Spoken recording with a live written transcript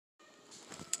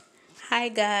Hi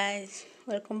guys,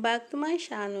 welcome back to my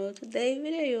channel. Today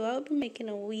video I'll be making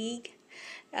a wig.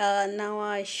 Now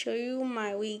I show you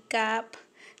my wig cap.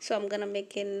 So I'm gonna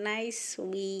make a nice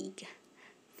wig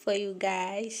for you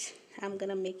guys. I'm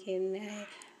gonna make a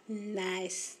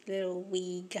nice little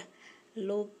wig.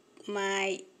 Look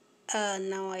my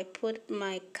now I put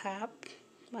my cap,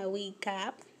 my wig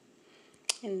cap,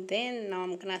 and then now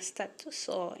I'm gonna start to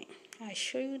sewing. I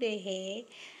show you the hair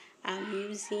I'm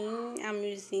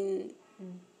using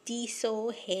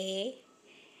diesel hair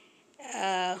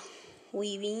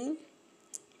weaving,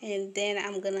 and then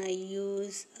I'm gonna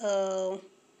use a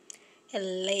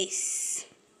lace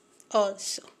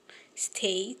also.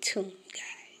 Stay tuned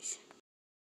guys.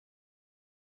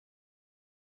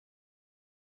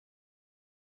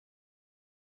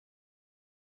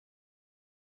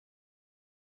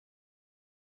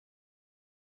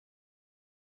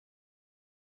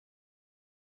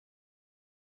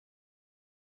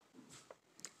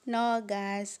 Now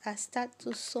guys, I start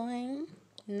to sewing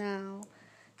now,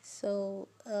 so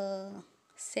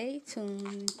stay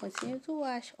tuned, continue to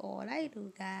watch all I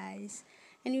do guys,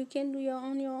 and you can do your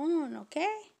own,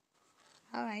 okay?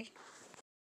 All right.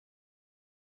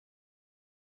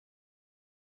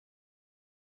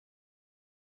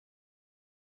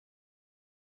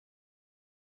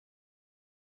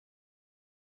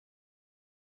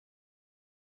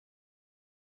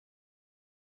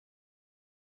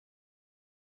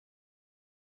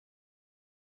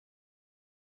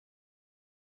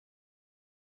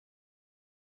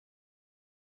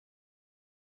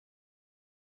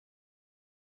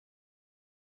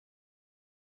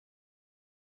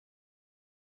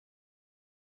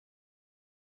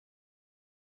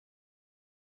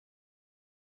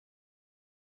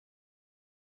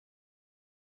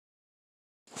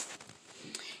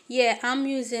 Yeah, I'm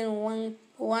using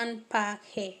one pack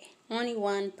here, only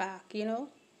one pack,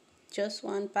 just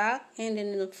one pack, and then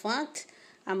in the front,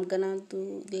 I'm gonna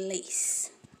do the lace.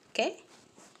 Okay,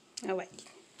 all right.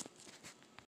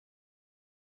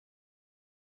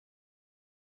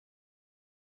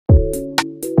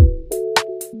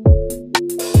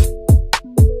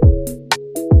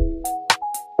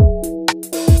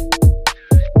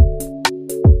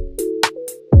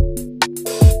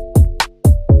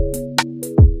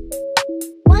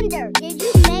 Wonder, did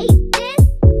you make this?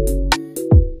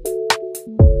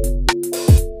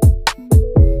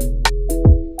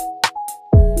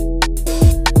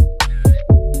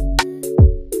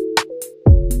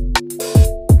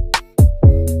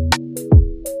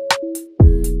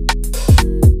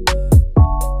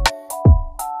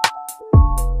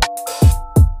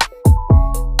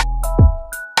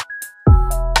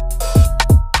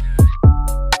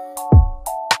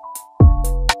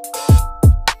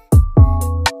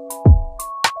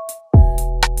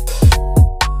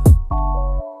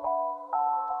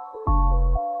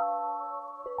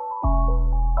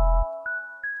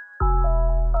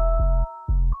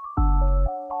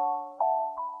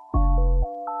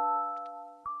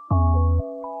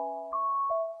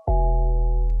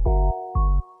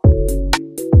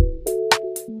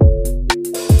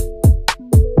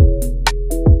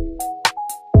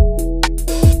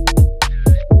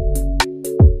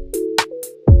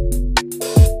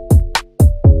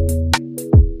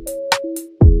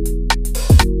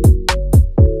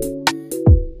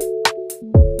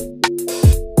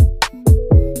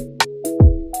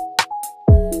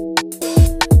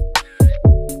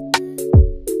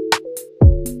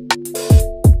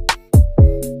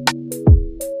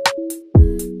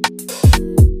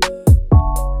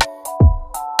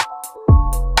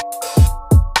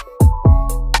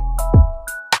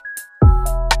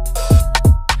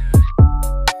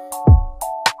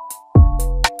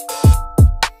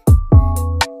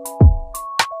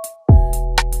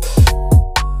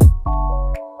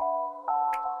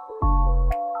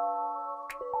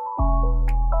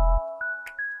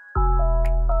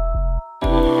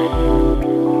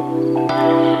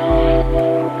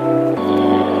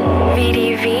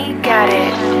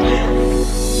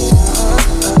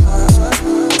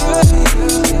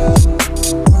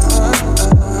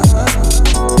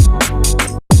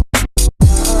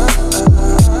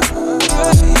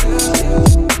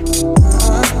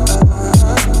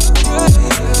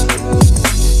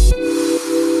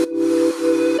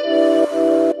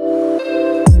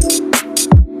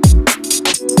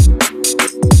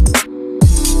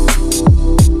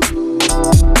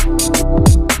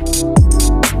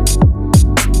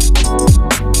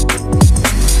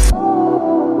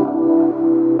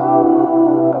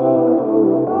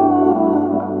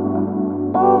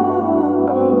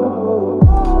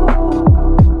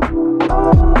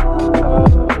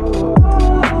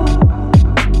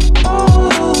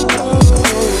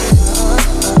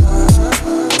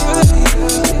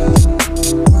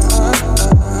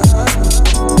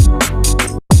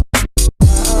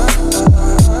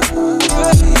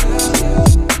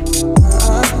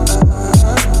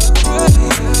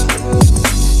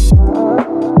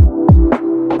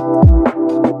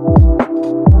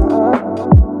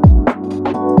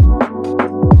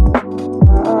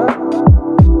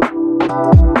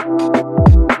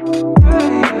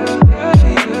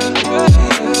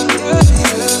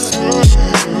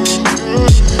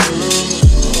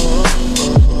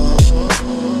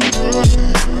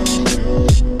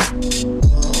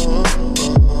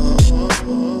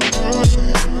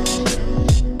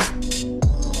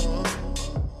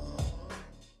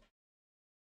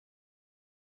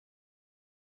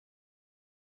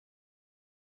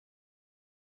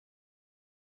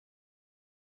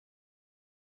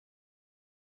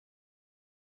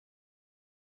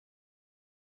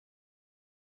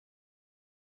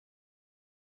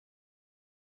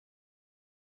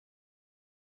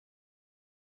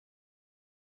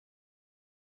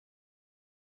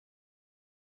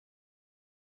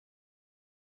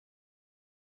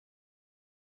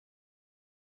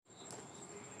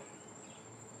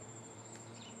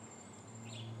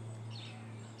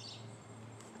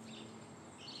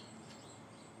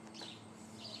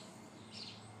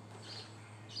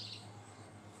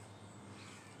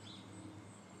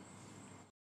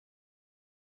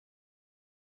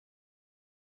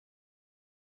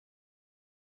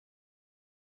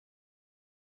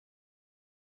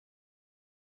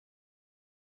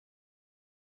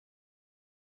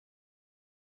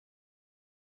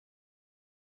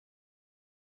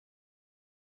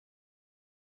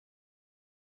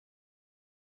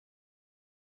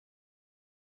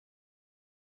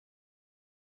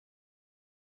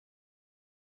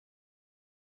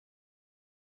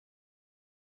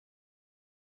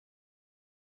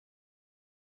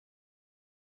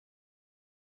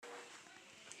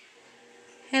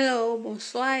 Hello,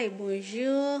 bonsoir et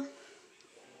bonjour.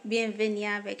 Bienvenue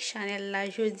avec Chanel la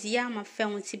jodi a m'a fait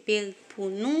un petit perruque pour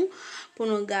nous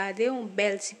garder un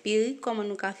bel petit perruque comme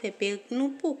nous ka fait perruque nous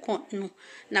pour compte nous.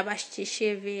 N'a pas acheté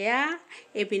cheveux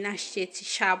et puis n'a acheté petit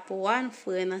chapeau nous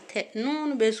faire dans tête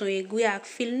nous besoin aiguille avec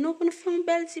fil nous pour nous faire un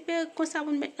bel petit perruque comme ça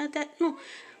pour nous mettre dans tête nous.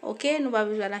 OK, nous pas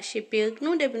besoin d'acheter perruque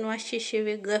nous depuis nous acheter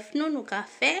cheveux greffe nous ka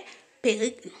fait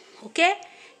perruque nous. OK?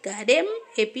 Gardez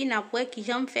et puis n'a pas qui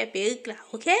j'aime faire perruque là,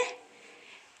 OK?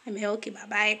 Mais ok, bye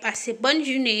bye. Passez bonne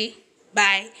journée.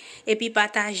 Bye. Et puis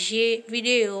partagez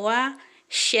vidéo,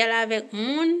 share avec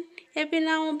moun. Et puis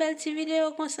là, on belle petite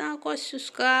vidéo comme ça encore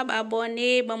subscribe,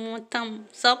 abonnez, bon mon thumbs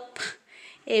up.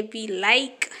 Et puis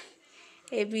like.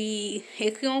 Et puis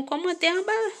écrivez un commentaire en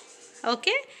bas. Ok?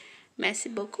 Merci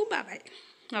beaucoup. Bye bye.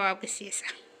 On va apprécier ça.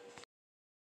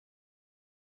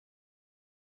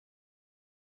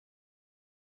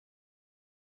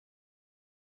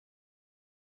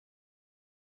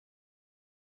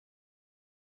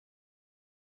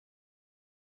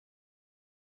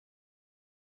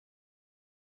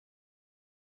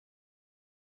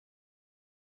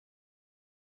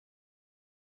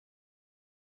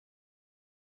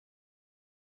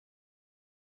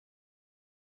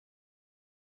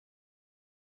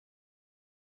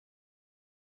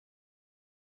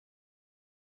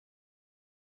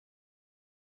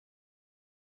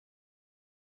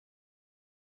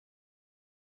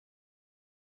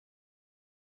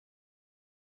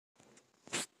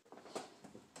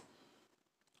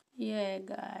 Yeah,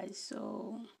 guys.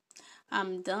 So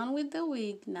I'm done with the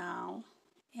wig now.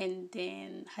 And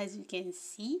then as you can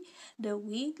see, the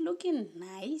wig looking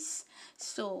nice.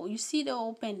 So you see the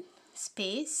open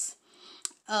space.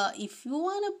 If you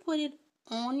want to put it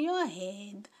on your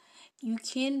head, you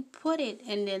can put it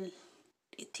and then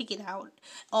take it out,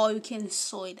 or you can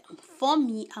sew it. For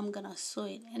me, I'm gonna sew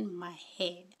it in my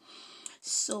head.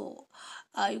 So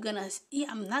you're gonna see,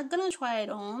 I'm not gonna try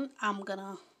it on. I'm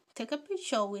gonna take a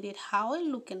picture with it how I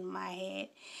look in my head,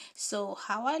 so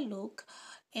how I look.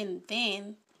 And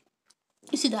then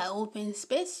you see that open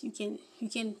space, you can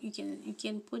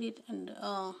put it and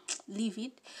leave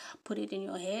it, put it in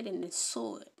your head and then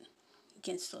sew it. You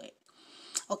can sew it.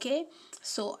 Okay,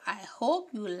 so I hope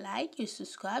you like, you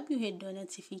subscribe, you hit the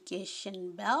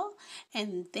notification bell,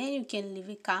 and then you can leave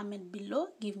a comment below,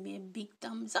 give me a big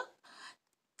thumbs up.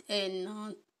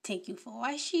 And thank you for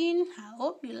watching. I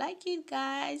hope you like it,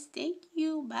 guys. Thank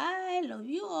you. Bye. Love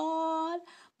you all.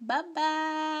 Bye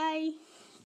bye.